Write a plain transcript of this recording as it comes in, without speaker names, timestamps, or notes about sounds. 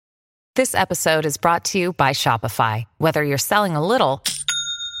This episode is brought to you by Shopify. Whether you're selling a little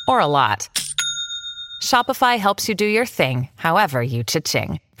or a lot, Shopify helps you do your thing, however you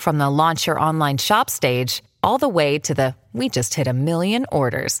cha-ching. From the launch your online shop stage, all the way to the we just hit 1 million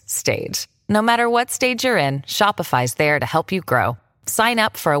orders stage. No matter what stage you're in, Shopify's there to help you grow. Sign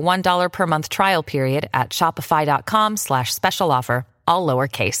up for a $1 per month trial period at shopify.com/special offer, all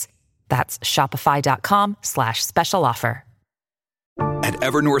lowercase. That's shopify.com/special offer. At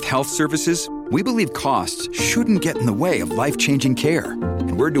Evernorth Health Services, we believe costs shouldn't get in the way of life-changing care,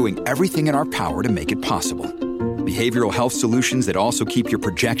 and we're doing everything in our power to make it possible. Behavioral health solutions that also keep your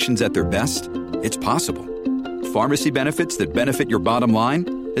projections at their best? It's possible. Pharmacy benefits that benefit your bottom line?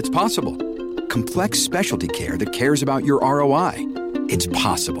 It's possible. Complex specialty care that cares about your ROI? It's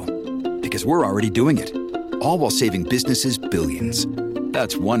possible. Because we're already doing it. All while saving businesses billions.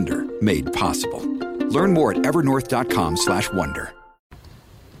 That's Wonder made possible. Learn more at evernorth.com/wonder.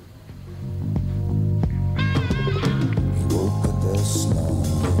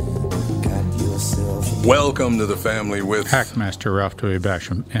 Welcome to the family with Hackmaster Ralph Toy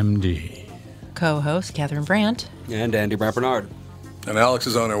Basham, MD. Co-host Catherine Brandt. And Andy Brant Bernard. And Alex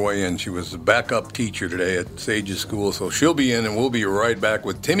is on her way in. She was a backup teacher today at Sage's school, so she'll be in, and we'll be right back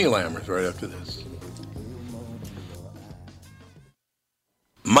with Timmy Lammers right after this.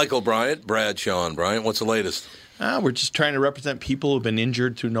 Michael Bryant, Bradshaw and Bryant, what's the latest? We're just trying to represent people who've been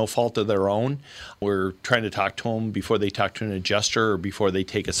injured through no fault of their own. We're trying to talk to them before they talk to an adjuster or before they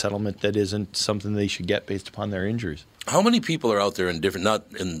take a settlement that isn't something they should get based upon their injuries. How many people are out there in different, not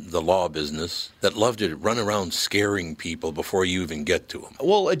in the law business, that love to run around scaring people before you even get to them?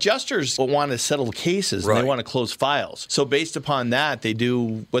 Well, adjusters want to settle cases and they want to close files. So based upon that, they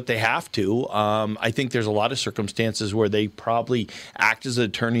do what they have to. I think there's a lot of circumstances where they probably act as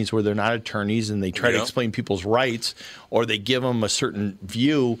attorneys where they're not attorneys and they try to explain people's rights, or they give them a certain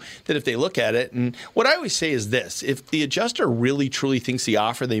view that if they look at it, and what I always say is this, if the adjuster really truly thinks the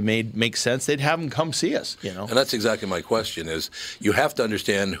offer they made makes sense, they'd have them come see us, you know. And that's exactly my question is, you have to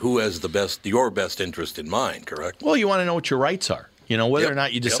understand who has your best interest in mind, correct? Well, you want to know what your rights are. You know, whether or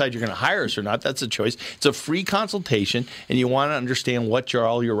not you decide you're going to hire us or not, that's a choice. It's a free consultation, and you want to understand what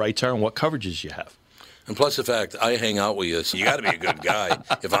all your rights are and what coverages you have. And plus the fact I hang out with you, so you got to be a good guy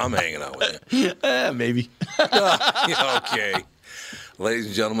if I'm hanging out with you. Maybe. Okay. Ladies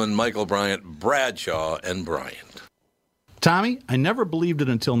and gentlemen, Michael Bryant, Bradshaw and Bryant. Tommy, I never believed it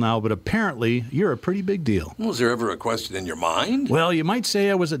until now, but apparently you're a pretty big deal. Was there ever a question in your mind? Well, you might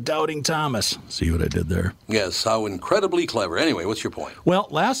say I was a doubting Thomas. See what I did there? Yes, how incredibly clever. Anyway, what's your point? Well,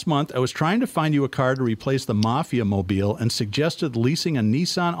 last month I was trying to find you a car to replace the Mafia Mobile and suggested leasing a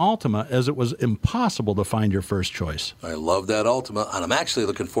Nissan Altima as it was impossible to find your first choice. I love that Altima, and I'm actually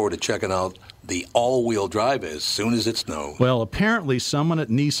looking forward to checking out the all-wheel drive as soon as it snows. Well, apparently someone at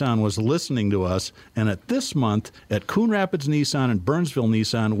Nissan was listening to us, and at this month at Coon Rapids Nissan and Burnsville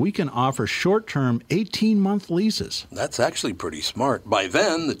Nissan, we can offer short-term 18-month leases. That's actually pretty smart. By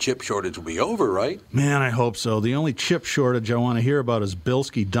then, the chip shortage will be over, right? Man, I hope so. The only chip shortage I want to hear about is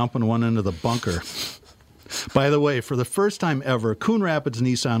Bilski dumping one into the bunker. By the way, for the first time ever, Coon Rapids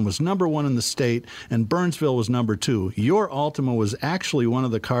Nissan was number 1 in the state, and Burnsville was number 2. Your Altima was actually one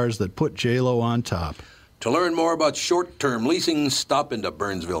of the cars that put J-Lo on top. To learn more about short-term leasing, stop into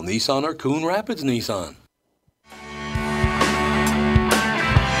Burnsville Nissan or Coon Rapids Nissan.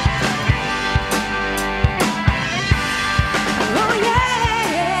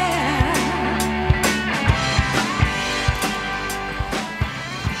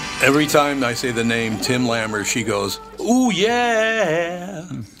 Every time I say the name Tim Lammers, she goes, "Ooh, yeah."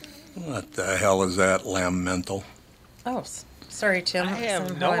 What the hell is that, Lammental? Oh, sorry, Tim. I have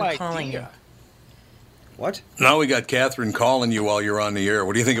Somehow no I'm calling idea. What? Now we got Catherine calling you while you're on the air.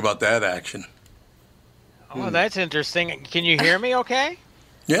 What do you think about that action? Oh, that's interesting. Can you hear me okay?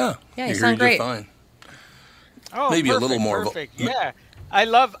 Yeah. Yeah, you hear sound great. just fine. Oh, Maybe perfect, a little more. Perfect. Yeah. I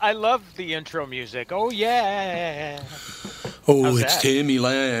love the intro music. Oh, yeah. Oh, How's it's that? Timmy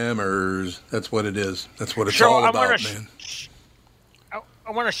Lammers. That's what it is. That's what it's So all I about, wanna man.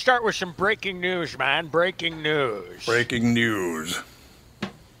 I want to start with some breaking news, man. Breaking news. Breaking news.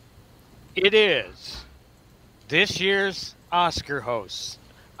 It is this year's Oscar hosts.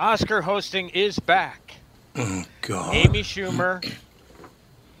 Oscar hosting is back. Oh, God. Amy Schumer,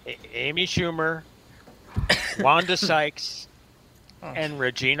 Wanda Sykes, and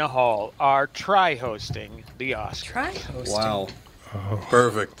Regina Hall are tri-hosting the Oscars. Tri-hosting? Wow.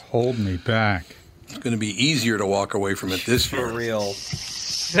 Perfect. Hold me back. It's going to be easier to walk away from it this year. For real.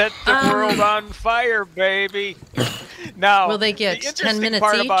 Set the world on fire, baby. Now, Will they get the 10 interesting minutes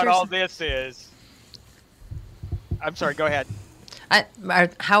part each about or all something? this is... I'm sorry, go ahead.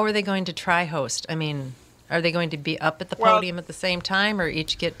 How are they going to try host? I mean, are they going to be up at the podium at the same time, or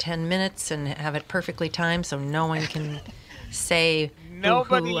each get 10 minutes and have it perfectly timed so no one can say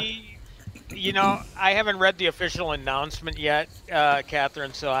nobody? You know, I haven't read the official announcement yet,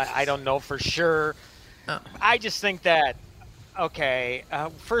 Catherine, so I don't know for sure. Oh. I just think that,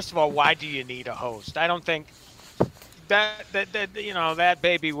 first of all, why do you need a host? I don't think that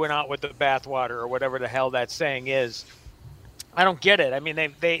baby went out with the bathwater or whatever the hell that saying is. I don't get it. I mean,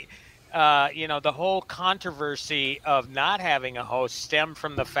 they the whole controversy of not having a host stemmed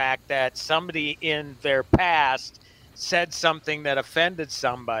from the fact that somebody in their past said something that offended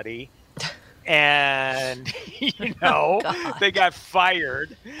somebody. And, they got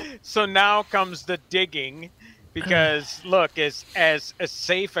fired. So now comes the digging because, look, as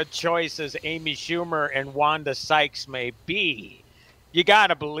safe a choice as Amy Schumer and Wanda Sykes may be, you got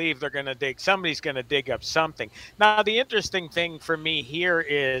to believe somebody's going to dig up something. Now, the interesting thing for me here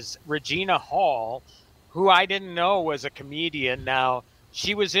is Regina Hall, who I didn't know was a comedian. Now,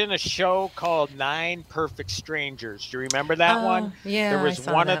 she was in a show called 9 Perfect Strangers. Do you remember that one? Yeah, there was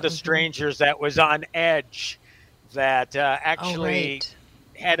one of the strangers that was on edge that actually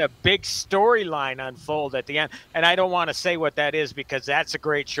had a big storyline unfold at the end. And I don't want to say what that is because that's a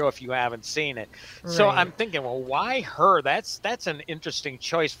great show if you haven't seen it. Right. So I'm thinking, well, why her? That's an interesting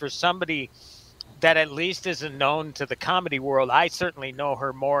choice for somebody that at least isn't known to the comedy world. I certainly know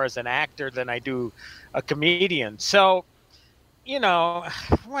her more as an actor than I do a comedian. So,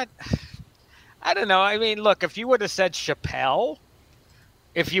 what? I don't know. I mean, look, if you would have said Chappelle,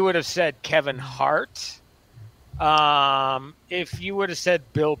 if you would have said Kevin Hart, if you would have said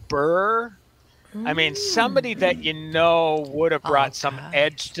Bill Burr, I mean, somebody that would have brought some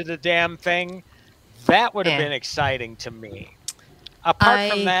edge to the damn thing, that would have been exciting to me. Apart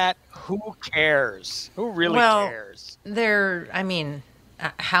from that, who cares? Who really cares?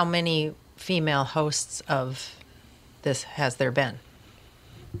 How many female hosts of this has there been?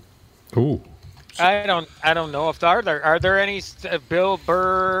 Ooh. I don't know if there are any Bill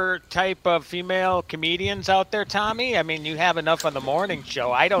Burr type of female comedians out there, Tommy? I mean, you have enough on the morning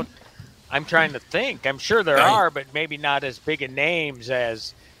show. I'm trying to think. I'm sure there are, but maybe not as big a names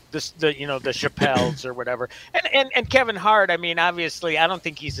as the Chappelles or whatever. And Kevin Hart, I mean, obviously, I don't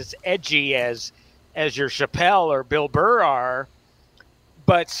think he's as edgy as your Chappelle or Bill Burr are,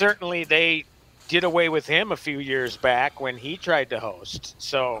 but certainly they did away with him a few years back when he tried to host.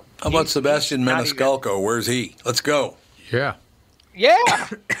 So how about Sebastian Maniscalco? Where's he? Let's go. Yeah.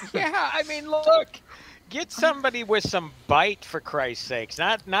 I mean, look, get somebody with some bite for Christ's sakes.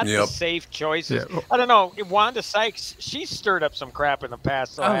 Not the safe choices. Yeah. I don't know. Wanda Sykes, she's stirred up some crap in the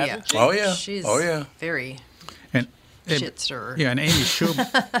past, hasn't she? Oh yeah. She's very shit stirrer. Yeah, and Amy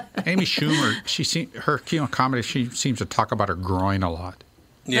Schumer, her comedy, she seems to talk about her groin a lot.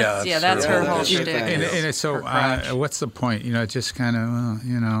 That's her whole shtick. And it's so, what's the point? It just kind of,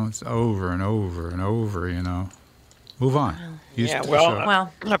 it's over and over and over, Move on.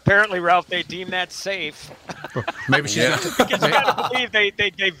 Apparently, Ralph, they deem that safe. Well, maybe she's because you got to believe they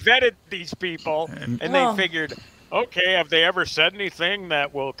vetted these people, and they figured, okay, have they ever said anything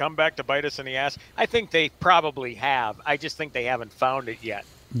that will come back to bite us in the ass? I think they probably have. I just think they haven't found it yet.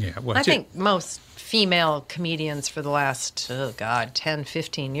 Yeah, well, I think most female comedians for the last, 10,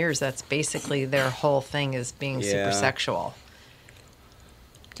 15 years, that's basically their whole thing is being super sexual.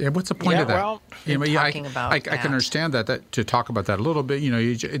 Yeah, what's the point of that? Well, talking about I can understand that to talk about that a little bit.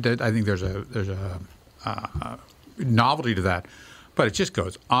 I think there's a novelty to that, but it just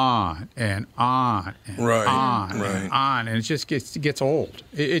goes on and on and on and on, and it just gets old.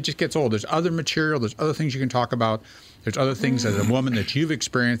 It just gets old. There's other material. There's other things you can talk about. There's other things as a woman that you've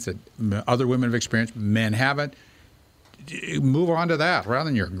experienced that other women have experienced, men haven't. Move on to that rather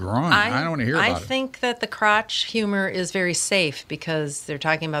than your groin. I don't want to hear about it. I think that the crotch humor is very safe because they're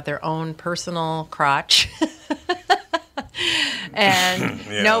talking about their own personal crotch. And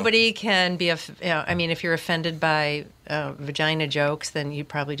nobody can be, if you're offended by vagina jokes, then you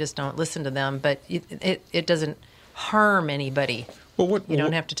probably just don't listen to them. But it doesn't harm anybody. Well, you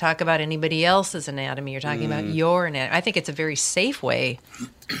don't have to talk about anybody else's anatomy. You're talking about your anatomy. I think it's a very safe way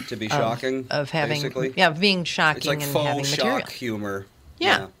to be shocking of having, basically. Being shocking it's like and faux having shock material. humor.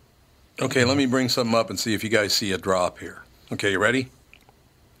 Yeah. Okay, let me bring something up and see if you guys see a drop here. Okay, you ready?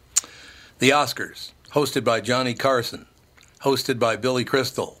 The Oscars, hosted by Johnny Carson, hosted by Billy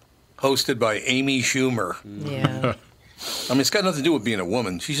Crystal, hosted by Amy Schumer. Yeah. I mean, it's got nothing to do with being a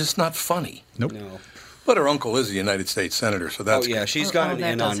woman. She's just not funny. Nope. No. But her uncle is a United States Senator, so that's... she's gotten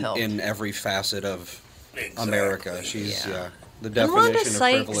in every facet of America. She's, The definition Wanda of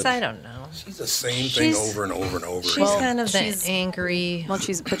Sykes, privilege. I don't know. She's the same thing over and over and over. She's again. kind of the angry. Well,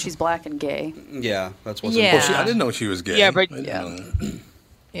 she's black and gay. Yeah, that's what's Yeah. I didn't know she was gay. Yeah, but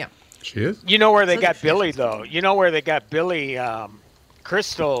Yeah. She is. you know where they got Billy though. You know where they got Billy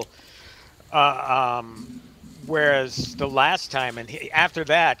Crystal. Whereas the last time after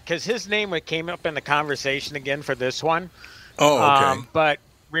that, because his name came up in the conversation again for this one. Oh, okay. But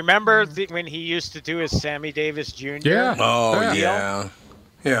remember when he used to do his Sammy Davis Jr.? Yeah. Oh, deal? yeah.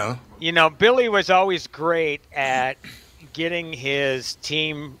 Yeah. You know, Billy was always great at getting his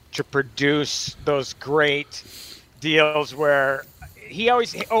team to produce those great deals where he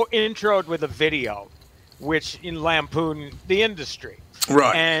always introed with a video, which in lampoon the industry.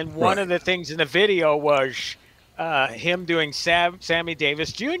 Right. And one of the things in the video was him doing Sammy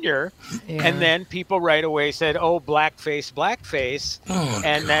Davis Jr. And then people right away said, "Oh, blackface, blackface,"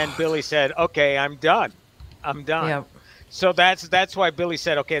 and then Billy said, "Okay, I'm done. I'm done." Yep. So that's why Billy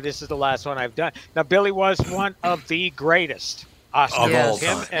said, "Okay, this is the last one I've done." Now, Billy was one of the greatest Oscar Of all Yes,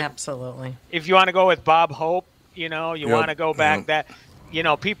 time. absolutely. If you want to go with Bob Hope, you know, you Yep, want to go back yep. that, you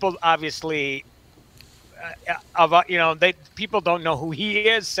know, people obviously, people don't know who he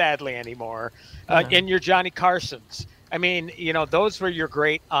is, sadly, anymore. And your Johnny Carsons. I mean, you know, those were your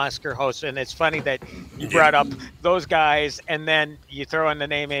great Oscar hosts, and it's funny that you brought up those guys, and then you throw in the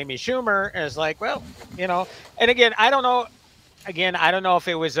name Amy Schumer, and it's like, well, you know. And again, I don't know. Again, I don't know if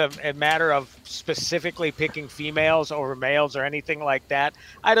it was a matter of specifically picking females over males or anything like that.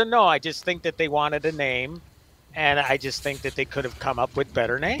 I don't know. I just think that they wanted a name, and I just think that they could have come up with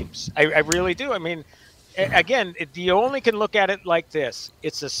better names. I really do. I mean, again, you only can look at it like this.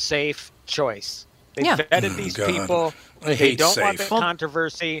 It's a safe choice. They vetted these God. people. I They hate don't safe. want the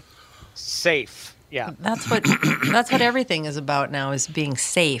controversy. Safe. Yeah. That's what everything is about now, is being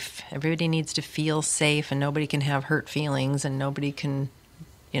safe. Everybody needs to feel safe, and nobody can have hurt feelings, and nobody can,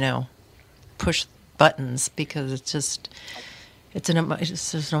 you know, push buttons, because it's just an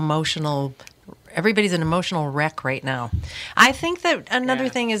emotional. Everybody's an emotional wreck right now. I think that another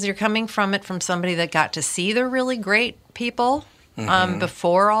thing is you're coming from it from somebody that got to see the really great people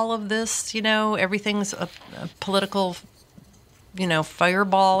before all of this. You know, everything's a political, you know,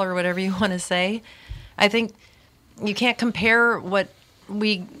 fireball or whatever you want to say. I think you can't compare what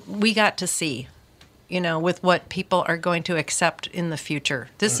we got to see, you know, with what people are going to accept in the future.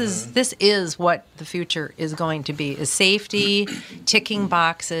 This is what the future is going to be: is safety, ticking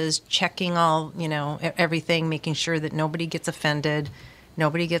boxes, checking all, you know, everything, making sure that nobody gets offended,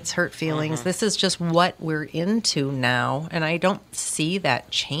 nobody gets hurt feelings. This is just what we're into now, and I don't see that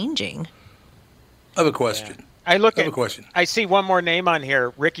changing. I have a question. I have a question. I see one more name on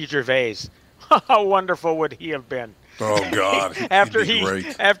here, Ricky Gervais. How wonderful would he have been? Oh God! after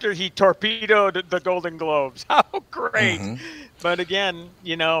He'd he torpedoed the Golden Globes. How great! But again,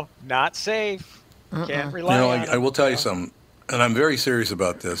 you know, not safe. Can't rely on I will tell you something, and I'm very serious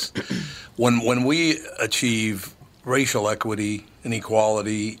about this. When we achieve racial equity and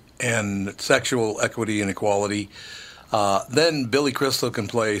equality and sexual equity and equality, then Billy Crystal can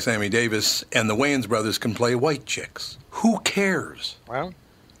play Sammy Davis, and the Wayans brothers can play white chicks. Who cares? Well,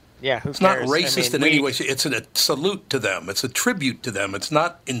 yeah, who It's cares? not racist in any way. It's a salute to them. It's a tribute to them. It's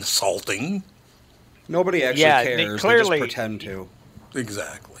not insulting. Nobody actually cares. They just pretend to.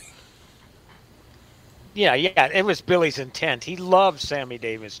 Exactly. Yeah, it was Billy's intent. He loved Sammy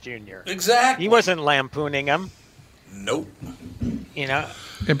Davis Jr. Exactly. He wasn't lampooning him. Nope. You know,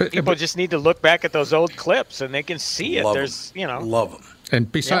 people just need to look back at those old clips and they can see it. There's, you know. Love him.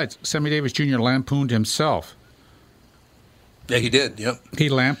 And besides, Sammy Davis Jr. lampooned himself. Yeah, he did. Yep. He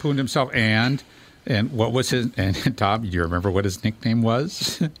lampooned himself, and what was his? And Tom, do you remember what his nickname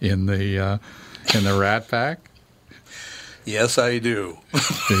was in the Rat Pack? Yes, I do.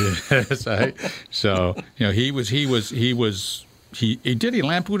 Yes, so you know he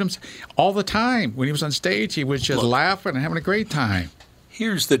lampooned himself all the time. When he was on stage, he was just laughing and having a great time.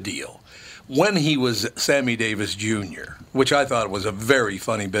 Here's the deal. When he was Sammy Davis Jr., which I thought was a very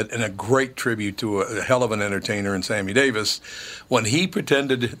funny bit and a great tribute to a hell of an entertainer in Sammy Davis, when he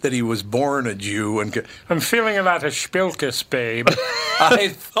pretended that he was born a Jew and I'm feeling a lot of Spilkus, babe. I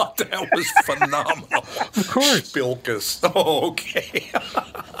thought that was phenomenal. Of course. Spilkus. Oh, okay.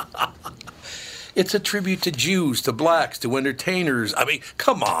 It's a tribute to Jews, to blacks, to entertainers. I mean,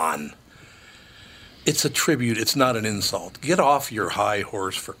 come on. It's a tribute. It's not an insult. Get off your high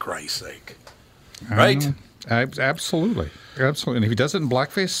horse, for Christ's sake. Right? Absolutely. Absolutely. And if he does it in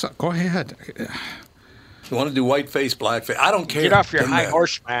blackface, go ahead. You want to do whiteface, blackface? I don't care. Get off your high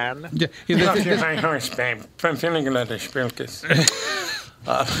horse, man. Yeah, get off your high horse, babe. I'm feeling a lot of Spilkus.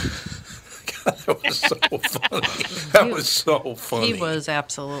 That was so funny. That was so funny. He was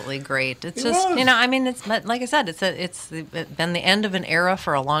absolutely great. It's just, I mean, it's like I said, it's been the end of an era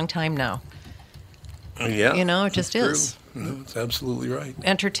for a long time now. Yeah. It just is. No, it's absolutely right.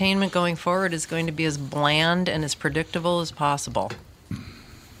 Entertainment going forward is going to be as bland and as predictable as possible.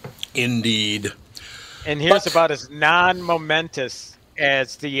 Indeed. And here's about as non-momentous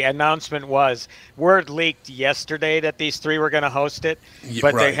as the announcement was. Word leaked yesterday that these three were going to host it,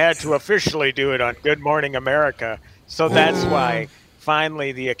 but they had to officially do it on Good Morning America. So that's why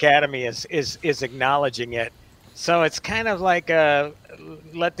finally the Academy is acknowledging it. So it's kind of like a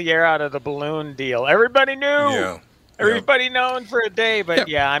let the air out of the balloon deal. Everybody knew. Yeah. Everybody known for a day.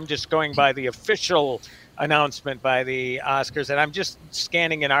 But, I'm just going by the official announcement by the Oscars. And I'm just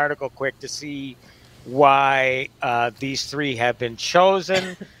scanning an article quick to see why these three have been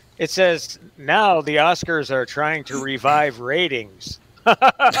chosen. It says, now the Oscars are trying to revive ratings. Good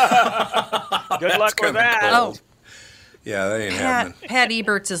luck with that. Oh. Yeah, that ain't happening. Pat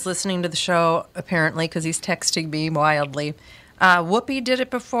Eberts is listening to the show, apparently, because he's texting me wildly. Whoopi did it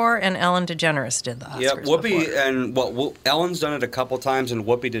before, and Ellen DeGeneres did the Oscars Whoopi before. and Ellen's done it a couple times, and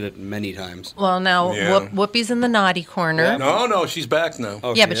Whoopi did it many times. Well, now Whoopi's in the naughty corner. Yeah. No, she's back now.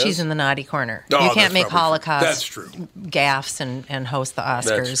 Oh, yeah, but she's in the naughty corner. Oh, you can't make Holocaust gaffes and host the Oscars.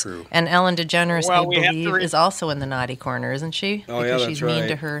 That's true. And Ellen DeGeneres, I believe, is also in the naughty corner, isn't she? Oh, because yeah, she's that's mean right.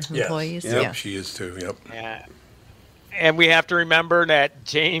 to her employees. Yep, Yeah, she is too. Yep. Yeah. And we have to remember that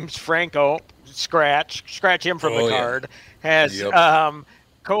James Franco, scratch him from the card, has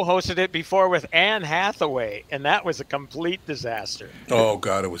co-hosted it before with Anne Hathaway, and that was a complete disaster. Oh,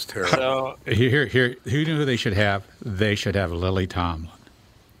 God, it was terrible. So, here, who knew who they should have? They should have Lily Tomlin.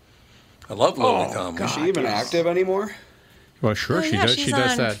 I love Lily Tomlin. God, is she even active anymore? Well, sure, she does. She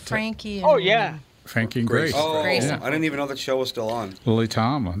does that. Frankie. Frankie and Grace. Oh, Grace. I didn't even know that show was still on. Lily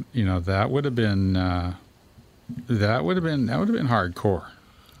Tomlin. That would have been hardcore.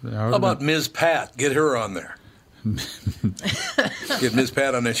 How about Ms. Pat? Get her on there. Get Ms.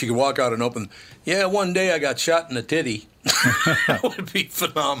 Pat on there. She could walk out and open. Yeah, one day I got shot in the titty. That would be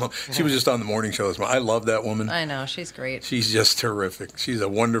phenomenal. She was just on the morning show this morning. I love that woman. I know, she's great. She's just terrific. She's a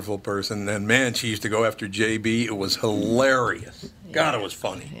wonderful person. And, man, she used to go after JB. It was hilarious. Yeah. God, it was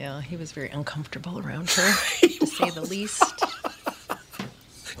funny. Yeah, he was very uncomfortable around her, to say the least.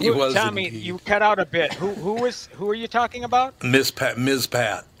 He was Tommy, indeed. You cut out a bit. Who are you talking about? Ms. Pat.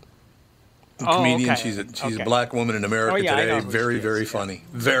 A comedian. She's a black woman in America today. Very, very funny.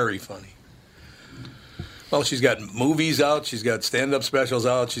 Very funny. Well, she's got movies out. She's got stand-up specials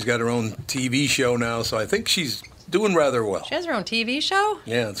out. She's got her own TV show now. So I think she's doing rather well. She has her own TV show?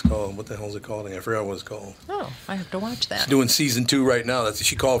 Yeah, it's called, what the hell is it called? I forgot what it's called. Oh, I have to watch that. She's doing season 2 right now.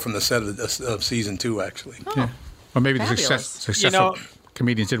 She called from the set of season 2, actually. Oh, yeah. Well, maybe fabulous. the successful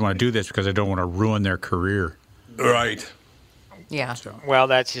comedians didn't want to do this because they don't want to ruin their career. Right. Yeah. Well,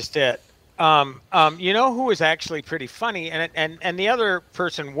 that's just it. Who was actually pretty funny, and the other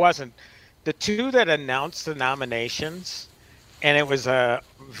person wasn't. The two that announced the nominations, and it was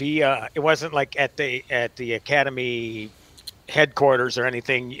via. It wasn't like at the Academy headquarters or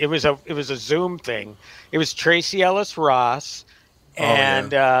anything. It was a Zoom thing. It was Tracy Ellis Ross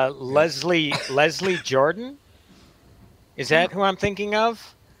and Leslie Jordan. Is that who I'm thinking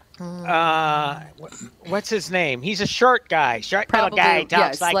of? What's his name? He's a short guy. Little guy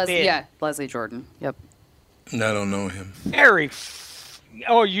talks like this. Yeah, Leslie Jordan. Yep. I don't know him.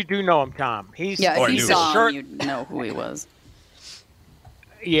 You do know him, Tom. If you saw him, you'd know who he was.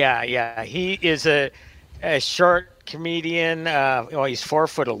 Yeah. He is a short comedian. He's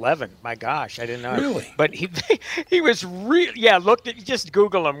 4'11". My gosh, I didn't know. Really? But he was real. Yeah, just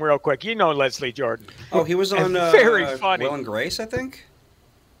Google him real quick. You know Leslie Jordan. Oh, he was on very funny. Will and Grace, I think.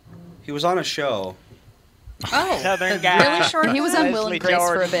 He was on a show. Oh, Southern guy. Really short. He was on Will and Grace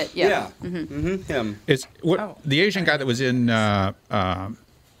for a bit. Yeah. Him. It's the Asian guy that was in Hangover.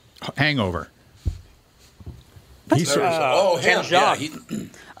 Ken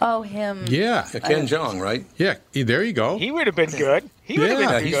Jeong. Him. Yeah. Ken Jeong, right? Yeah. There you go. He would have been good. He's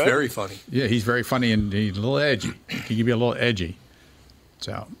very funny. Yeah, he's very funny and he's a little edgy. He can be a little edgy.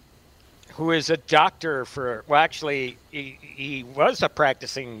 So. Who is a doctor actually, he was a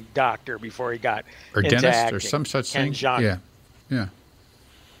practicing doctor before he got into dentist acting. Or some such Ken thing. Jeong. Yeah.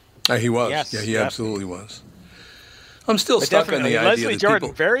 He was. Yes, he absolutely was. I'm still stuck on the idea Leslie that Jordan,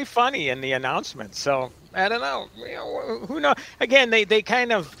 people... very funny in the announcement. So I don't know. Who knows? Again, they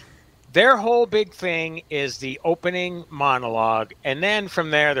kind of, their whole big thing is the opening monologue, and then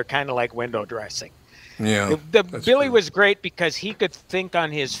from there they're kind of like window dressing. Yeah. Billy was great because he could think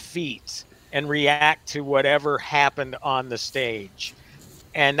on his feet and react to whatever happened on the stage.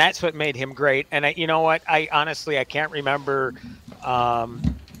 And that's what made him great. And you know what? I honestly can't remember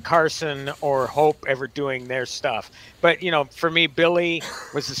Carson or Hope ever doing their stuff. But, for me, Billy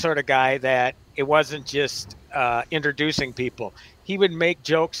was the sort of guy that it wasn't just introducing people. He would make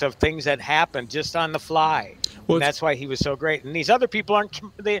jokes of things that happened just on the fly. Well, and that's why he was so great. And these other people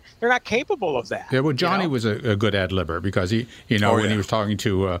they're not capable of that. Yeah, well, Johnny was a good ad-libber because he was talking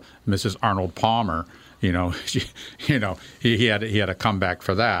to Mrs. Arnold Palmer, he had a comeback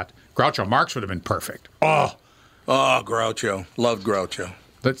for that. Groucho Marx would have been perfect. Oh, Groucho. Loved Groucho.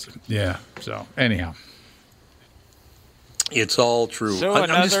 So anyhow. It's all true. So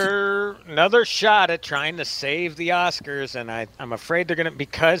another shot at trying to save the Oscars, and I'm afraid they're going to,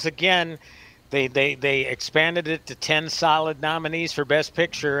 because again, they expanded it to 10 solid nominees for Best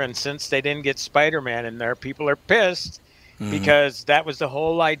Picture, and since they didn't get Spider-Man in there, people are pissed because that was the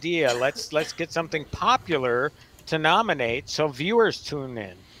whole idea. Let's get something popular to nominate so viewers tune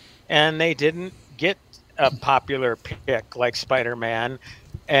in, and they didn't get a popular pick like Spider-Man.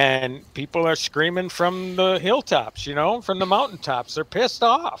 And people are screaming from the hilltops, from the mountaintops. They're pissed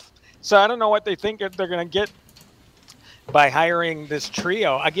off. So I don't know what they think they're going to get by hiring this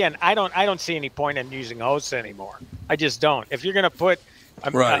trio. Again, I don't see any point in using hosts anymore. I just don't. If you're going to put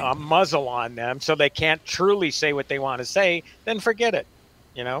a muzzle on them so they can't truly say what they want to say, then forget it,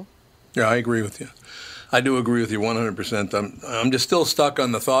 Yeah, I agree with you. I do agree with you 100%. I'm just still stuck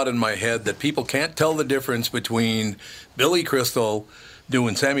on the thought in my head that people can't tell the difference between Billy Crystal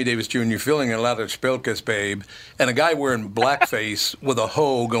doing Sammy Davis Jr. feeling a lot of Spilkes, babe, and a guy wearing blackface with a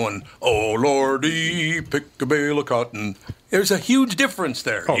hoe going, "Oh Lordy, pick a bale of cotton." There's a huge difference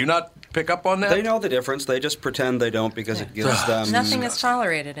there. Do you not pick up on that? They know the difference. They just pretend they don't because it gives them... Nothing is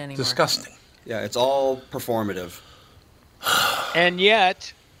tolerated anymore. Disgusting. Yeah, it's all performative. And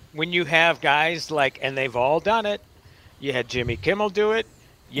yet, when you have guys and they've all done it, you had Jimmy Kimmel do it,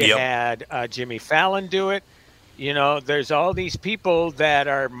 you had Jimmy Fallon do it, there's all these people that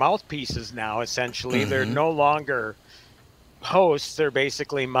are mouthpieces now, essentially. Mm-hmm. They're no longer hosts. They're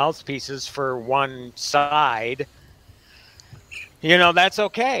basically mouthpieces for one side. That's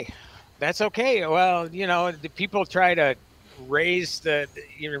okay. That's okay. Well, the people try to raise the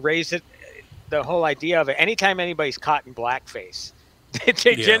whole idea of it. Anytime anybody's caught in blackface,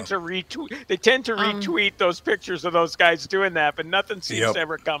 they tend to retweet. They tend to retweet those pictures of those guys doing that, but nothing seems to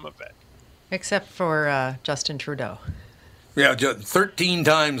ever come of it. Except for Justin Trudeau. Yeah, 13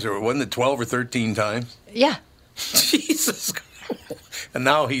 times, or wasn't it 12 or 13 times? Yeah. Jesus. And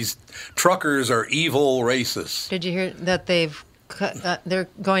now truckers are evil racists. Did you hear that they're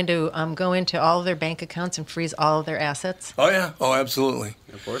going to go into all of their bank accounts and freeze all of their assets? Oh, yeah. Oh, absolutely.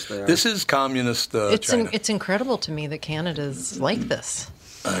 Of course they are. This is communist China. It's incredible to me that Canada's like this.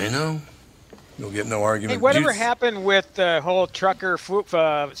 I know. You'll get no argument. Hey, whatever happened with the whole trucker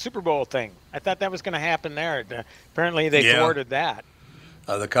Super Bowl thing? I thought that was going to happen there. Apparently they thwarted that.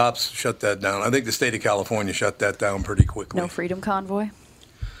 The cops shut that down. I think the state of California shut that down pretty quickly. No Freedom Convoy?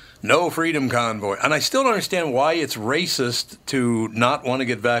 No Freedom Convoy. And I still don't understand why it's racist to not want to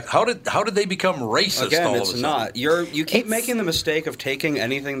get back. How did they become racist Again, all of a it's sudden? not. You keep making the mistake of taking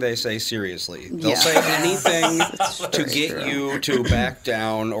anything they say seriously. They'll say anything to get you to back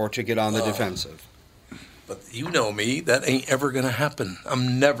down or to get on the defensive. But you know me, that ain't ever going to happen.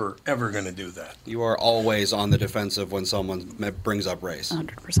 I'm never, ever going to do that. You are always on the defensive when someone brings up race.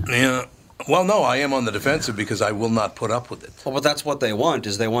 100%. Yeah. Well, no, I am on the defensive because I will not put up with it. Well, but that's what they want,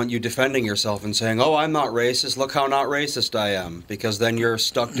 is they want you defending yourself and saying, "Oh, I'm not racist. Look how not racist I am." Because then you're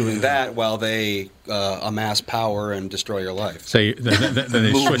stuck doing that while they amass power and destroy your life. So then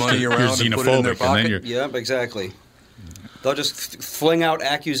they move switch money to around and put it in their xenophobic, pocket. and then you're... Yep, exactly. They'll just fling out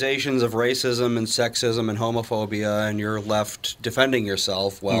accusations of racism and sexism and homophobia, and you're left defending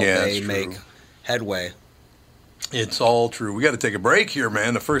yourself while they make headway. It's all true. We got to take a break here,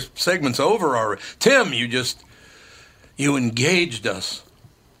 man. The first segment's over already. Tim, you engaged us.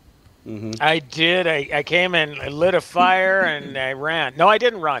 Mm-hmm. I did. I came in, I lit a fire, and I ran. No, I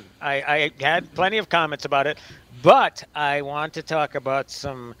didn't run. I had plenty of comments about it, but I want to talk about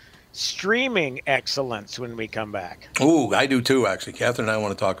some streaming excellence when we come back. Ooh, I do too, actually. Catherine and I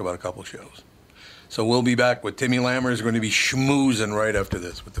want to talk about a couple shows. So we'll be back with Timmy Lammer. Is going to be schmoozing right after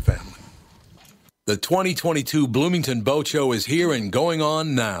this with the family. The 2022 Bloomington Boat Show is here and going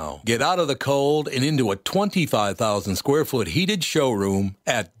on now. Get out of the cold and into a 25,000 square foot heated showroom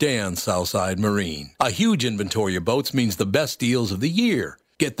at Dan's Southside Marine. A huge inventory of boats means the best deals of the year.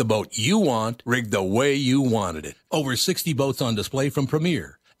 Get the boat you want, rigged the way you wanted it. Over 60 boats on display from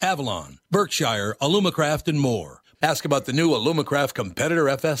Premier, Avalon, Berkshire, Alumacraft, and more. Ask about the new Alumacraft Competitor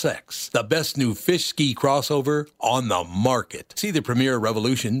FSX, the best new fish ski crossover on the market. See the Premier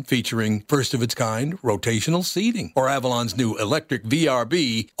Revolution featuring first-of-its-kind rotational seating, or Avalon's new electric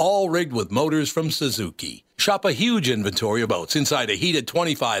VRB, all rigged with motors from Suzuki. Shop a huge inventory of boats inside a heated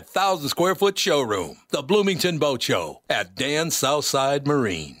 25,000 square foot showroom. The Bloomington Boat Show at Dan's Southside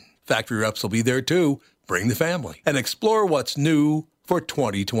Marine. Factory reps will be there too. Bring the family and explore what's new for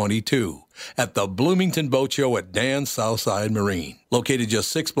 2022 at the Bloomington Boat Show at Dan's Southside Marine. Located just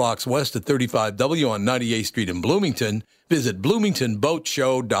 6 blocks west of 35W on 98th Street in Bloomington. Visit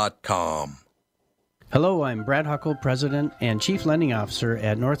bloomingtonboatshow.com. Hello, I'm Brad Huckle, President and Chief Lending Officer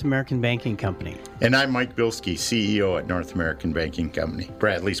at North American Banking Company. And I'm Mike Bilski, CEO at North American Banking Company,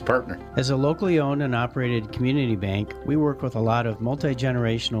 Bradley's partner. As a locally owned and operated community bank, we work with a lot of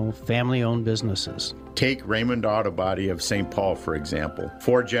multi-generational, family-owned businesses. Take Raymond Auto Body of St. Paul, for example.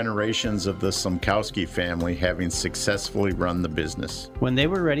 4 generations of the Slomkowski family having successfully run the business. When they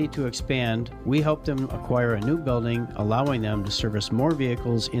were ready to expand, we helped them acquire a new building, allowing them to service more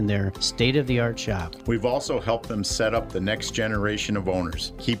vehicles in their state-of-the-art shop. We've also helped them set up the next generation of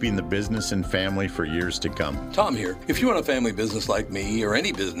owners, keeping the business and family for years to come. Tom here. If you run a family business like me or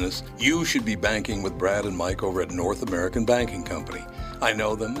any business, you should be banking with Brad and Mike over at North American Banking Company. I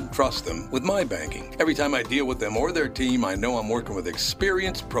know them and trust them with my banking. Every time I deal with them or their team, I know I'm working with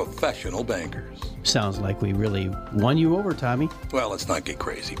experienced professional bankers. Sounds like we really won you over, Tommy. Well, let's not get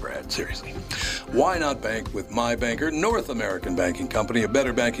crazy, Brad. Seriously. Why not bank with my banker, North American Banking Company, a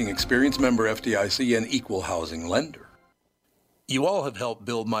better banking experience, member FDIC, and equal housing lender? You all have helped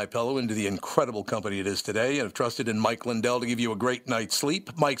build MyPillow into the incredible company it is today and have trusted in Mike Lindell to give you a great night's sleep.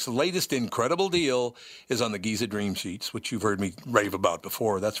 Mike's latest incredible deal is on the Giza Dream Sheets, which you've heard me rave about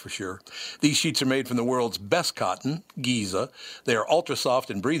before, that's for sure. These sheets are made from the world's best cotton, Giza. They are ultra soft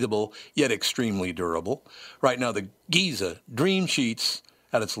and breathable, yet extremely durable. Right now, the Giza Dream Sheets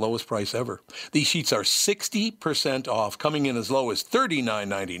at its lowest price ever. These sheets are 60% off, coming in as low as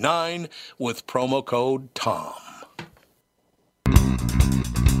 $39.99 with promo code TOM.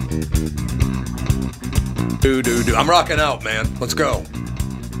 I'm rocking out, man. Let's go.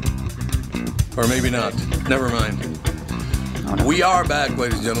 Or maybe not. Never mind. We are back,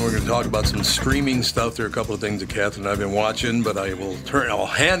 ladies and gentlemen. We're going to talk about some streaming stuff. There are a couple of things that Catherine and I have been watching, but I'll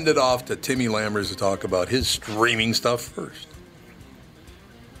hand it off to Timmy Lammers to talk about his streaming stuff first.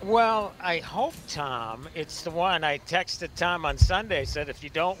 Well, I hope, Tom, it's the one I texted Tom on Sunday, said if you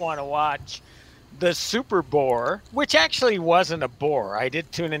don't want to watch the Super Bore, which actually wasn't a bore. I did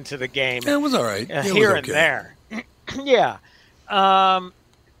tune into the game. Yeah, it was all right. Here and there. Yeah.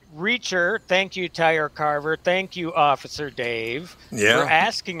 Reacher, thank you, Tyre Carver. Thank you, Officer Dave, for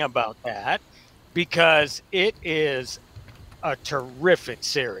asking about that, because it is a terrific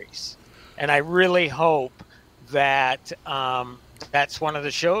series. And I really hope that that's one of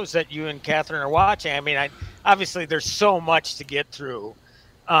the shows that you and Catherine are watching. I mean, obviously there's so much to get through.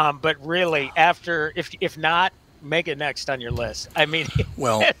 But really, after, if not, make it next on your list. I mean,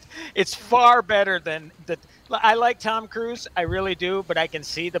 well, it's far better than the. I like Tom Cruise, I really do, but I can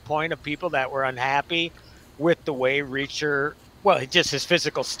see the point of people that were unhappy with the way Reacher. Well, just his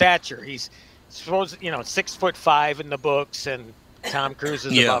physical stature. He's supposed, 6'5" in the books, and Tom Cruise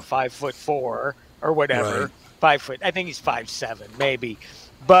is about 5'4" or whatever. Right. 5 foot. I think he's 5'7", maybe.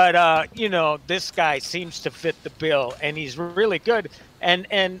 But this guy seems to fit the bill, and he's really good. And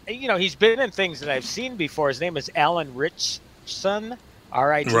he's been in things that I've seen before. His name is Alan Ritchson,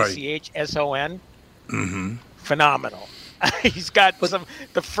 Ritchson. Mm-hmm. Phenomenal. He's got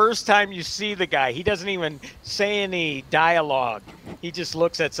the first time you see the guy, he doesn't even say any dialogue. He just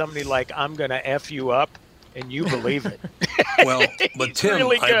looks at somebody like, I'm going to F you up, and you believe it. Well, but Tim,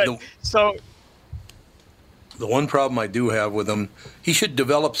 really good. The one problem I do have with him, he should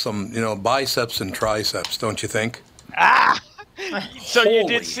develop some, biceps and triceps, don't you think? So you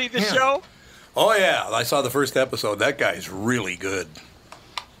did see the show? Oh, yeah. I saw the first episode. That guy's really good.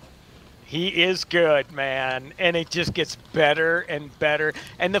 He is good, man. And it just gets better and better.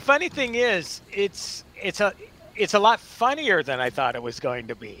 And the funny thing is, it's a lot funnier than I thought it was going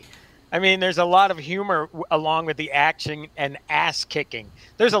to be. I mean, there's a lot of humor along with the action and ass kicking.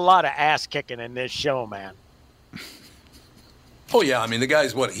 There's a lot of ass kicking in this show, man. Oh, yeah. I mean, the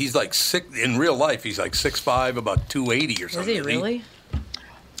guy's he's like in real life, he's like 6'5", about 280 or something. Is he really?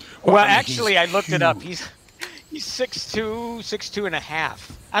 Well, actually, I looked it up. He's 6'2", and a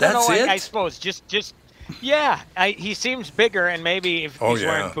half. I don't know. I suppose just he seems bigger, and maybe if he's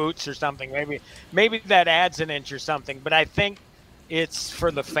wearing boots or something, maybe that adds an inch or something. But I think it's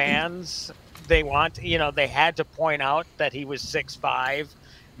for the fans. They want, they had to point out that he was 6'5".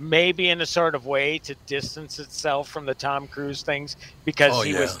 maybe in a sort of way to distance itself from the Tom Cruise things because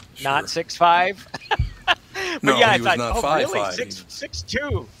he was not 6'5". No, yeah, he was not 5'5".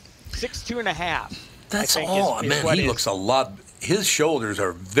 Really? 6'2" and a half. That's all. Man, he looks a lot. His shoulders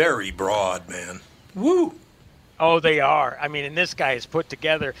are very broad, man. Woo. Oh, they are. I mean, and this guy is put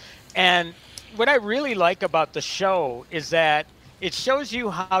together. And what I really like about the show is that it shows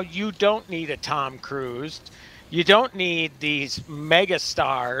you how you don't need a Tom Cruise. You don't need these mega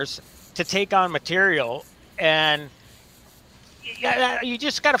stars to take on material. And you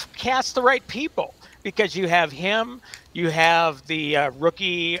just got to cast the right people because you have him. You have the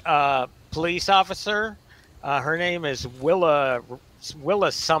rookie police officer. Her name is Willa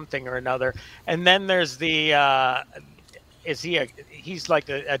something or another. And then there's the he's like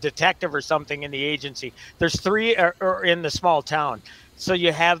a detective or something in the agency. There's three or in the small town. So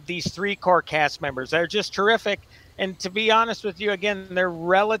you have these three core cast members. They're just terrific. And to be honest with you, again, they're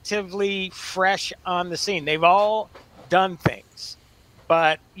relatively fresh on the scene. They've all done things.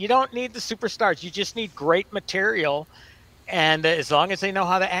 But you don't need the superstars. You just need great material. And as long as they know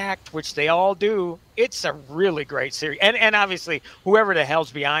how to act, which they all do, it's a really great series. And obviously, whoever the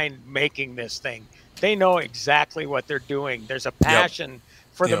hell's behind making this thing, they know exactly what they're doing. There's a passion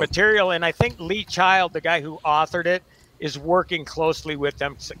for the material. And I think Lee Child, the guy who authored it, is working closely with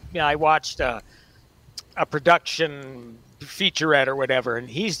them. So, I watched a production featurette or whatever, and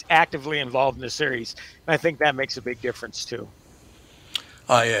he's actively involved in the series. And I think that makes a big difference, too.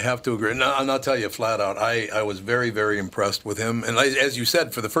 I have to agree. No, I'll tell you flat out, I was very, very impressed with him. And as you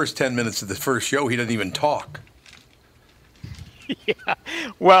said, for the first 10 minutes of the first show, he didn't even talk. Yeah.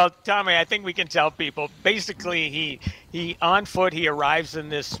 Well, Tommy, I think we can tell people. Basically, he on foot, he arrives in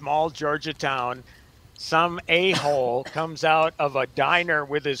this small Georgia town. Some a-hole comes out of a diner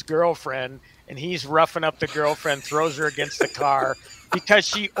with his girlfriend, and he's roughing up the girlfriend, throws her against the car because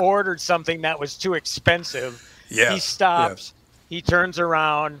she ordered something that was too expensive. Yes. He stops. Yes. He turns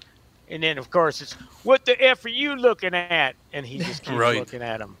around, and then, of course, it's, what the F are you looking at? And he just keeps looking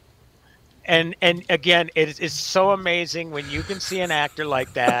at him. And again, it's so amazing when you can see an actor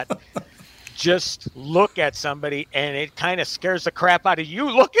like that just look at somebody, and it kind of scares the crap out of you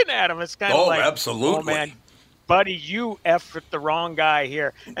looking at him. It's kind of like, absolutely. Oh, man, buddy, you F with the wrong guy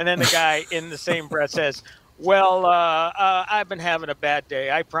here. And then the guy in the same breath says, well, I've been having a bad day.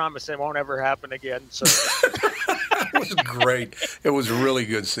 I promise it won't ever happen again. So. It was great. It was a really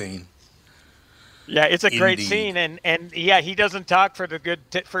good scene. Yeah, it's a great scene. And yeah, he doesn't talk for the good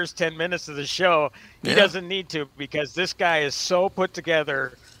first 10 minutes of the show. He doesn't need to because this guy is so put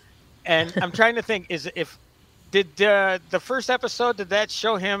together. And I'm trying to think, did the first episode, did that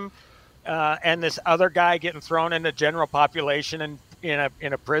show him and this other guy getting thrown in the general population in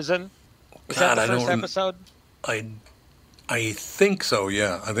a prison? Was that the first episode? I think so,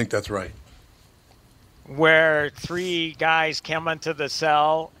 yeah. I think that's right. Where three guys come into the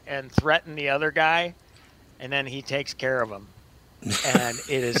cell and threaten the other guy, and then he takes care of them. And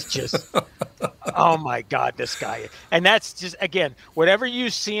it is just, oh my God, this guy. And that's just, again, whatever you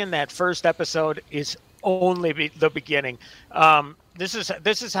see in that first episode is only the beginning. This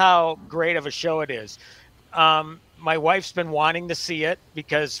is how great of a show it is. My wife's been wanting to see it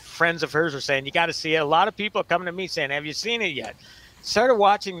because friends of hers are saying, you got to see it. A lot of people are coming to me saying, have you seen it yet? Started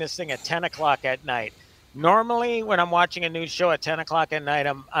watching this thing at 10 o'clock at night. Normally, when I'm watching a news show at 10 o'clock at night,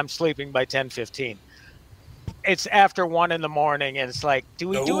 I'm sleeping by 10:15. It's after 1 in the morning, and it's like, do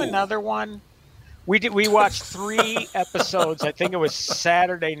we do another one? We watched 3 episodes. I think it was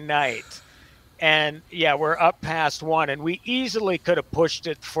Saturday night, and yeah, we're up past 1, and we easily could have pushed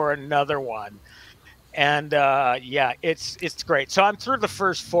it for another one. And yeah, it's great. So I'm through the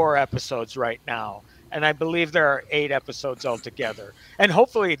first 4 episodes right now, and I believe there are 8 episodes altogether. And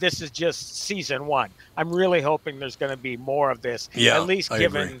hopefully this is just season 1. I'm really hoping there's going to be more of this, at least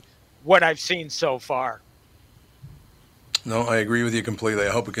given what I've seen so far. No, I agree with you completely. I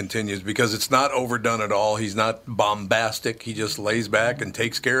hope it continues because it's not overdone at all. He's not bombastic. He just lays back and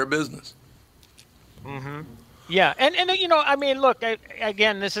takes care of business. Mm-hmm. Yeah, and you know, I mean, look,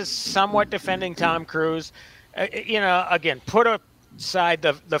 again, this is somewhat defending Tom Cruise. You know, again, put aside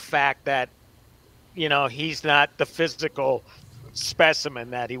the fact that, you know, he's not the physical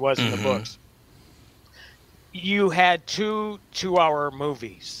specimen that he was in the books. You had 2 2-hour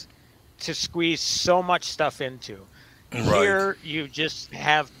movies to squeeze so much stuff into. Right. Here, you just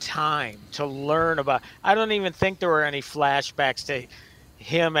have time to learn about. I don't even think there were any flashbacks to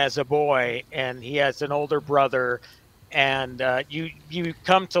him as a boy, and he has an older brother, and you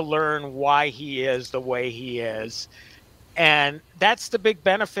come to learn why he is the way he is. And that's the big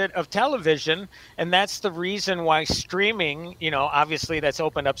benefit of television, and that's the reason why streaming, obviously that's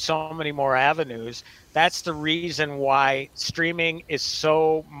opened up so many more avenues. That's the reason why streaming is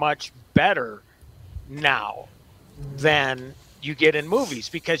so much better now than you get in movies,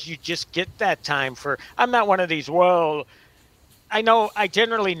 because you just get that time for, I'm not one of these, I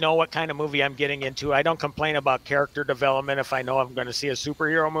generally know what kind of movie I'm getting into. I don't complain about character development if I know I'm going to see a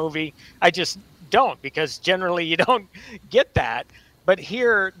superhero movie. I just don't, because generally you don't get that. But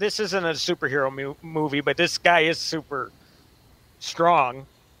here, this isn't a superhero movie, but this guy is super strong.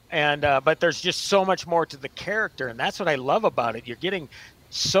 And but there's just so much more to the character, and that's what I love about it. You're getting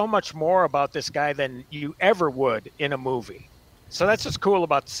so much more about this guy than you ever would in a movie. So that's what's cool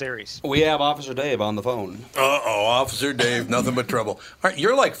about the series. We have Officer Dave on the phone. Uh-oh, Officer Dave, nothing but trouble. All right,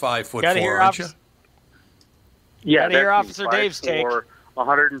 you're like 5'4", aren't you? Yeah, gotta hear Officer Dave's take.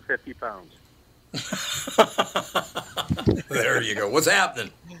 150 pounds. There you go. What's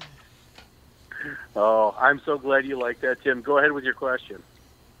happening? Oh, I'm so glad you like that, Tim. Go ahead with your question.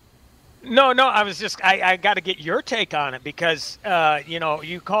 No, I was just, I got to get your take on it, because,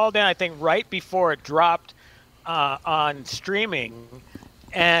 you called in, I think, right before it dropped on streaming,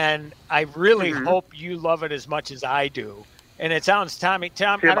 and I really hope you love it as much as I do. And it sounds, Tom, I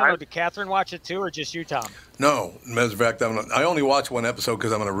don't know, did Catherine watch it too, or just you, Tom? No, as a fact, I only watched one episode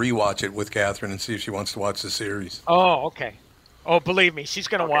because I'm going to rewatch it with Catherine and see if she wants to watch the series. Oh, okay. Oh, believe me, she's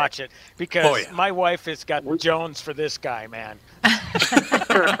going to watch it, because my wife has got Jones for this guy, man.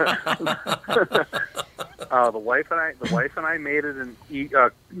 The wife and I made it in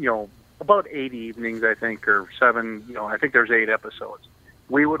about 8 evenings, I think, or 7. I think there's 8 episodes.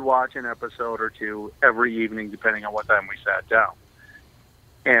 We would watch an episode or 2 every evening, depending on what time we sat down.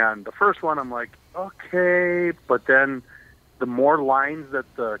 And the first one, I'm like, okay, but then the more lines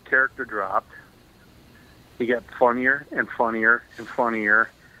that the character dropped, he got funnier and funnier and funnier,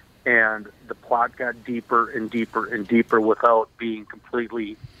 and the plot got deeper and deeper and deeper without being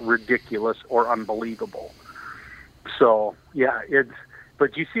completely ridiculous or unbelievable. So, yeah,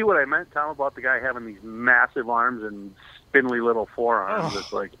 but you see what I meant, Tom, about the guy having these massive arms and spindly little forearms?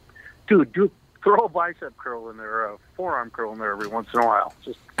 It's like, dude, throw a bicep curl in there, or a forearm curl in there every once in a while.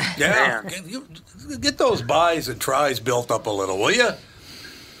 Just, get those bis and tries built up a little, will you?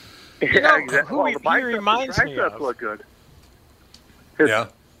 Yeah, exactly. Who he reminds me of. Look good.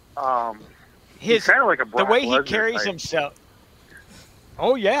 He's kind of like a Brock the way he Lesnar carries type. himself.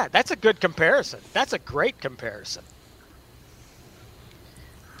 Oh yeah, that's a good comparison. That's a great comparison.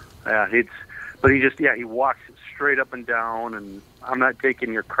 Yeah, he walks straight up and down, and I'm not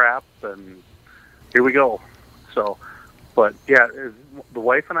taking your crap, and here we go. So, but yeah, the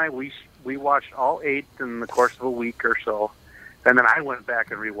wife and I, we watched all 8 in the course of a week or so, and then I went back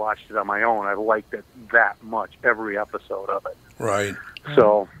and rewatched it on my own. I liked it that much, every episode of it. Right.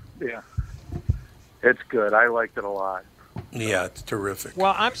 So, yeah, it's good. I liked it a lot. Yeah, it's terrific.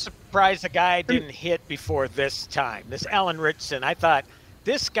 Well, I'm surprised the guy didn't hit before this time. This Alan Ritchson, I thought,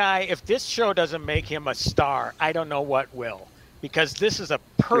 this guy, if this show doesn't make him a star, I don't know what will. Because this is a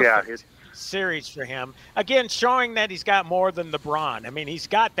perfect series for him. Again, showing that he's got more than the brawn. I mean, he's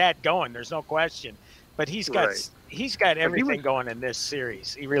got that going. There's no question. But he's got everything going in this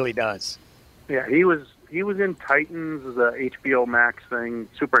series. He really does. Yeah, he was in Titans, the HBO Max thing,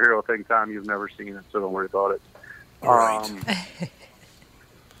 superhero thing. Tom, you've never seen it, so don't worry about it. Right.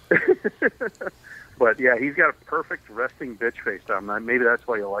 But yeah, he's got a perfect resting bitch face on that. Maybe that's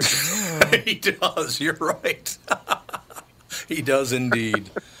why you like it. He does. You're right. He does indeed.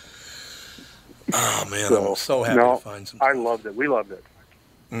 Oh man, I'm so happy to find some. I loved it. We loved it.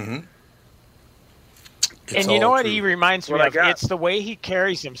 Mm-hmm. And you know what he reminds me of? It's the way he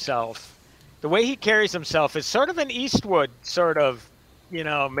carries himself. The way he carries himself is sort of an Eastwood sort of,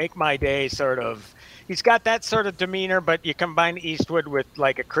 make my day sort of. He's got that sort of demeanor, but you combine Eastwood with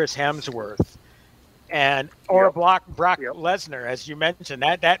like a Chris Hemsworth. Or a Brock Lesnar, as you mentioned,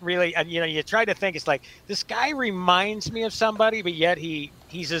 that really, you try to think, it's like, this guy reminds me of somebody, but yet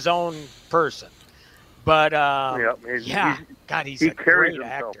he's his own person. But he's a great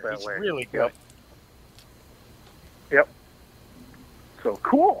actor. He's really good. Yep. So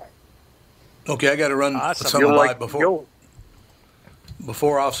cool. Okay, I got to run something by before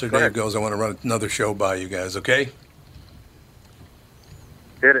Officer Dave goes. I want to run another show by you guys. Okay.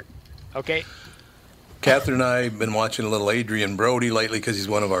 Hit it. Okay. Catherine and I have been watching a little Adrian Brody lately because he's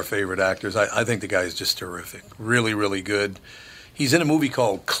one of our favorite actors. I think the guy is just terrific. Really, really good. He's in a movie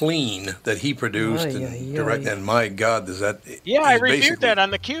called Clean that he produced and directed. And my God, does that... Yeah, I reviewed that on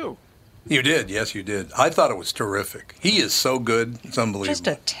the Q. You did, yes, you did. I thought it was terrific. He is so good; it's unbelievable. Just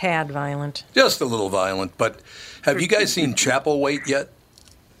a tad violent. Just a little violent, but have you guys seen Chapelwaite yet?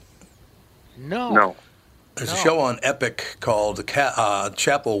 No. There's a show on Epic called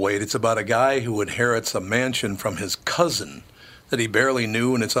Chapelwaite. It's about a guy who inherits a mansion from his cousin that he barely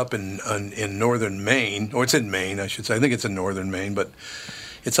knew, and it's up in northern Maine, or it's in Maine, I should say. I think it's in northern Maine, but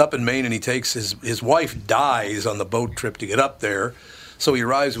it's up in Maine, and he takes his wife dies on the boat trip to get up there, so he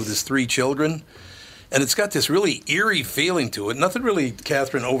arrives with his 3 children, and it's got this really eerie feeling to it. Nothing really,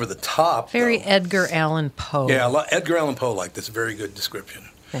 Catherine, over the top. Very though. Edgar Allan Poe. Yeah, Edgar Allan Poe like this. Very good description.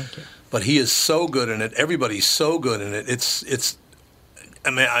 Thank you. But he is so good in it. Everybody's so good in it. It's. I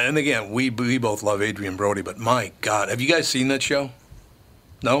mean, and again, we both love Adrian Brody, but my God, have you guys seen that show?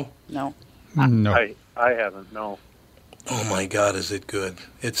 No. No. No. I haven't. No. Oh my God, is it good?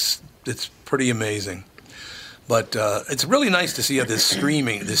 It's pretty amazing. But it's really nice to see how this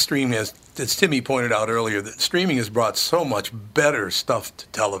streaming has, as Timmy pointed out earlier, that streaming has brought so much better stuff to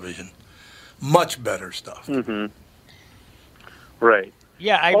television. Much better stuff. Mm-hmm. Right.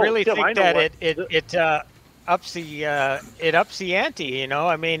 Yeah, I really think that it ups the ante. You know,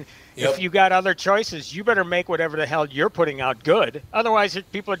 I mean, if you got other choices, you better make whatever the hell you're putting out good. Otherwise,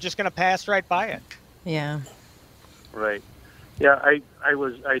 people are just going to pass right by it. Yeah. Right. Yeah, I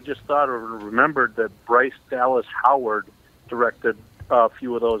just thought or remembered that Bryce Dallas Howard directed a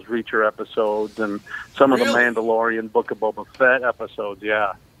few of those Reacher episodes and some of the Mandalorian, Book of Boba Fett episodes.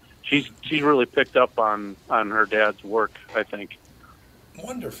 Yeah, she's really picked up on her dad's work, I think.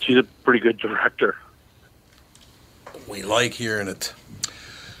 Wonderful. She's a pretty good director. We like hearing it.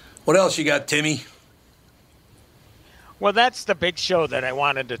 What else you got, Timmy? Well, that's the big show that I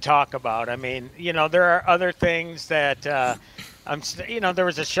wanted to talk about. I mean, you know, there are other things that, there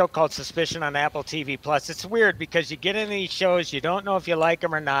was a show called Suspicion on Apple TV Plus. It's weird because you get into these shows, you don't know if you like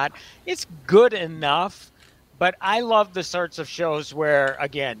them or not. It's good enough, but I love the sorts of shows where,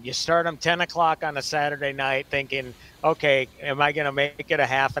 again, you start them 10 o'clock on a Saturday night thinking, okay, am I going to make it a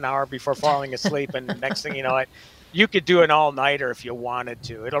half an hour before falling asleep? And next thing you know, you could do an all-nighter if you wanted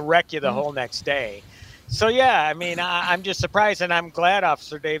to. It'll wreck you the whole next day. So, yeah, I mean, I'm just surprised, and I'm glad,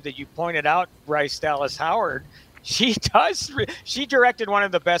 Officer Dave, that you pointed out Bryce Dallas Howard. She directed one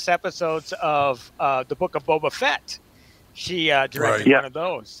of the best episodes of the Book of Boba Fett. She directed one of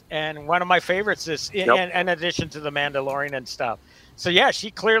those. And one of my favorites is, in addition to The Mandalorian and stuff. So, yeah, she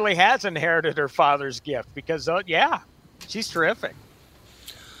clearly has inherited her father's gift because, she's terrific.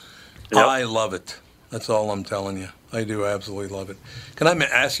 Yep. I love it. That's all I'm telling you. I do absolutely love it. Can I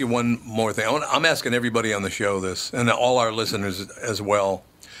ask you one more thing? I'm asking everybody on the show this, and all our listeners as well.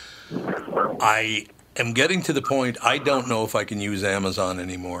 I am getting to the point I don't know if I can use Amazon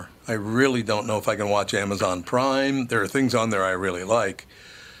anymore. I really don't know if I can watch Amazon Prime. There are things on there I really like.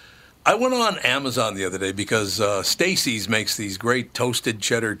 I went on Amazon the other day because Stacy's makes these great toasted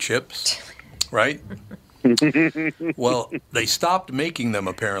cheddar chips, right? Well, they stopped making them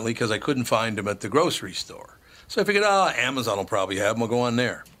apparently because I couldn't find them at the grocery store. So I figured, Amazon will probably have them. I'll go on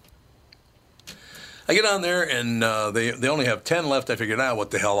there. I get on there, and they only have 10 left. I figured,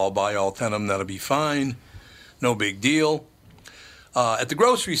 what the hell, I'll buy all 10 of them. That'll be fine. No big deal. At the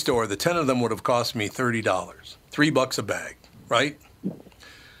grocery store, the 10 of them would have cost me $30. $3 a bag, right?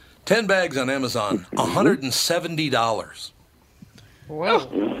 10 bags on Amazon, $170.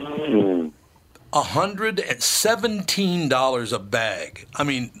 Whoa. $117 a bag. I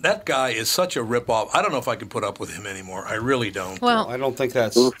mean, that guy is such a ripoff. I don't know if I can put up with him anymore. I really don't. Well, I don't think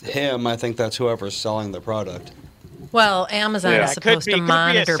that's him. I think that's whoever's selling the product. Well, Amazon is supposed to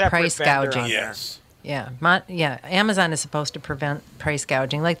monitor price gouging. Yes. Yeah, Amazon is supposed to prevent price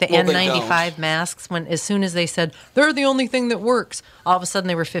gouging. Like the N95 masks, as soon as they said they're the only thing that works, all of a sudden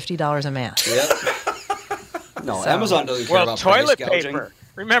they were $50 a mask. Yep. No, Amazon doesn't care about toilet price gouging. Paper.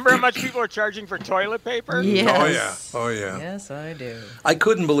 Remember how much people are charging for toilet paper? Yes. Oh, yeah. Yes, I do. I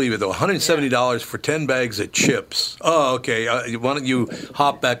couldn't believe it, though. $170 for 10 bags of chips. Oh, okay. Why don't you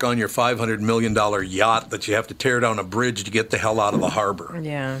hop back on your $500 million yacht that you have to tear down a bridge to get the hell out of the harbor?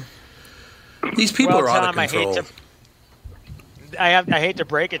 Yeah. These people are out of control. I hate to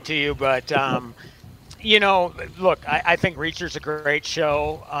break it to you, but, look, I think Reacher's a great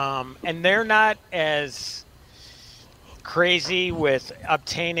show, and they're not as crazy with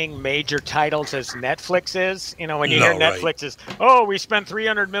obtaining major titles as Netflix is. You know, when you hear Netflix is, we spent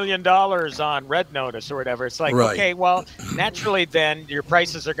 $300 million on Red Notice or whatever. It's like, okay, well, naturally then your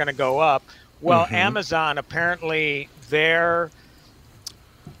prices are going to go up. Well, Amazon, apparently their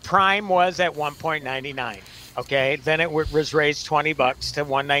Prime was at $1.99. Okay, then it was raised $20 to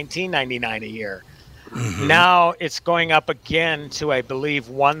 $119.99 a year. Mm-hmm. Now it's going up again to, I believe,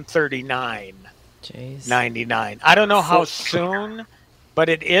 $139.99. I don't know how soon, but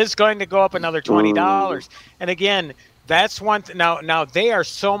it is going to go up another $20. And again, that's one thing. Now they are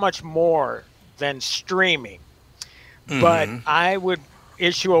so much more than streaming, but I would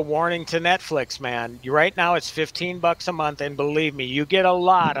issue a warning to Netflix, man. Right now it's $15 a month, and believe me, you get a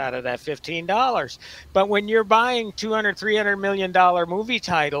lot out of that $15. But when you're buying $200-300 million movie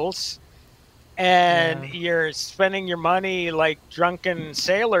titles, and you're spending your money like drunken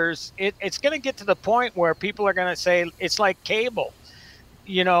sailors, it's going to get to the point where people are going to say it's like cable,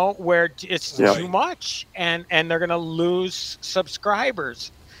 where it's too much, and they're going to lose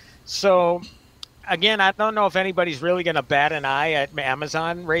subscribers. So again, I don't know if anybody's really going to bat an eye at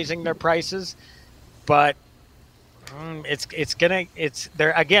Amazon raising their prices, but it's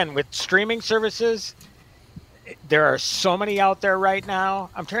there again with streaming services. There are so many out there right now.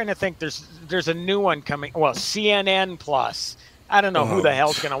 I'm trying to think. There's a new one coming. Well, CNN Plus. I don't know who the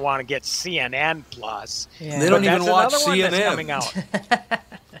hell's going to want to get CNN Plus. Yeah. They don't even watch CNN. That's coming out.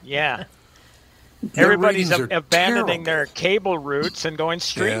 Yeah. Everybody's abandoning their cable roots and going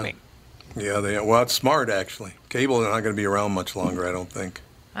streaming. Yeah, well, it's smart, actually. Cable is not going to be around much longer, I don't think.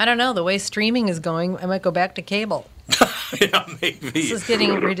 I don't know. The way streaming is going, I might go back to cable. Yeah, maybe. This is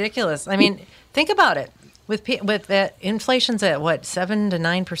getting ridiculous. I mean, think about it. With inflation's at, 7 to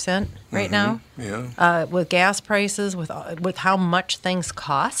 9% right now? Yeah. With gas prices, with how much things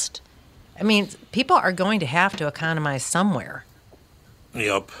cost, I mean, people are going to have to economize somewhere.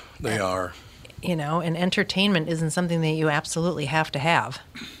 Yep, they are. And entertainment isn't something that you absolutely have to have.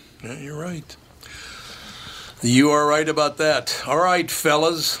 Yeah, you're right. You are right about that. All right,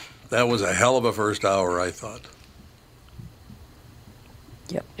 fellas. That was a hell of a first hour, I thought.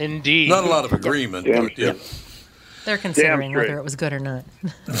 Yep. Indeed. Not a lot of agreement. But yeah. They're considering whether it was good or not.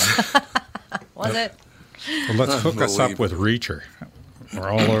 Was it? Well, let's hook us up with Reacher. We're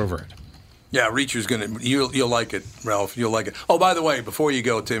all over it. Yeah, Reacher's going to, you'll like it, Ralph. You'll like it. Oh, by the way, before you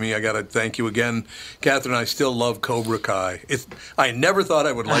go, Timmy, I got to thank you again. Catherine, I still love Cobra Kai. I never thought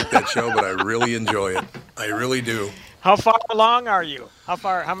I would like that show, but I really enjoy it. I really do. How far along are you?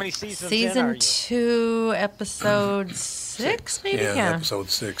 How many seasons in are you? Season 2, episode 6, maybe? Yeah, episode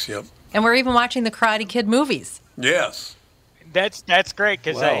 6, yep. And we're even watching the Karate Kid movies. Yes. That's great,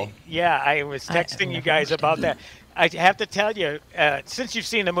 because I was texting you guys about that. I have to tell you, since you've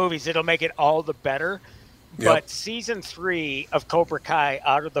seen the movies, it'll make it all the better. But season 3 of Cobra Kai,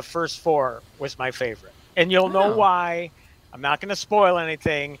 out of the first 4, was my favorite. And you'll know why. I'm not going to spoil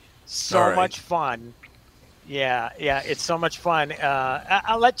anything. So much fun. Yeah, it's so much fun.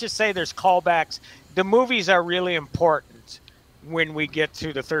 I'll let you say there's callbacks. The movies are really important when we get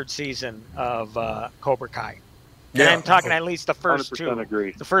to the 3rd season of Cobra Kai. And I'm talking at least the first 2.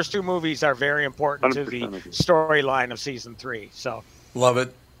 Agree. The first 2 movies are very important to the storyline of season 3. So love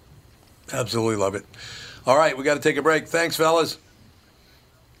it. Absolutely love it. All right, we got to take a break. Thanks, fellas.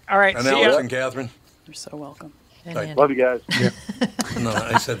 All right, and see Alex ya. and Catherine. You're so welcome. Love you guys. Yeah. No,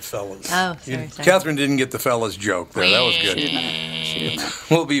 I said fellas. Oh, sorry. Catherine didn't get the fellas joke there. That was good. She did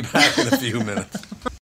not. We'll be back in a few minutes.